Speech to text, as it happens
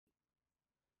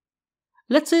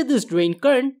Let's say this drain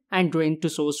current and drain to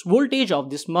source voltage of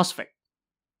this MOSFET.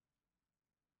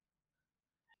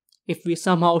 If we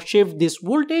somehow shift this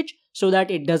voltage so that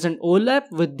it doesn't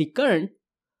overlap with the current,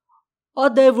 or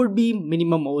there would be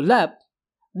minimum overlap,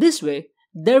 this way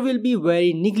there will be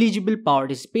very negligible power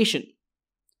dissipation.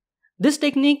 This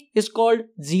technique is called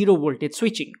zero voltage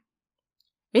switching.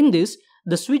 In this,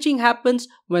 the switching happens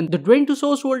when the drain to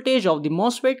source voltage of the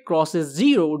MOSFET crosses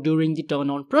zero during the turn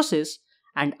on process,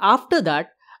 and after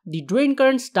that the drain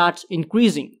current starts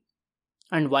increasing.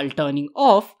 And while turning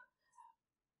off,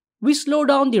 we slow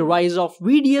down the rise of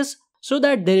VDS so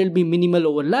that there will be minimal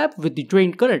overlap with the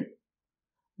drain current.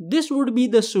 This would be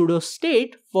the pseudo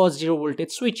state for zero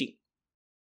voltage switching.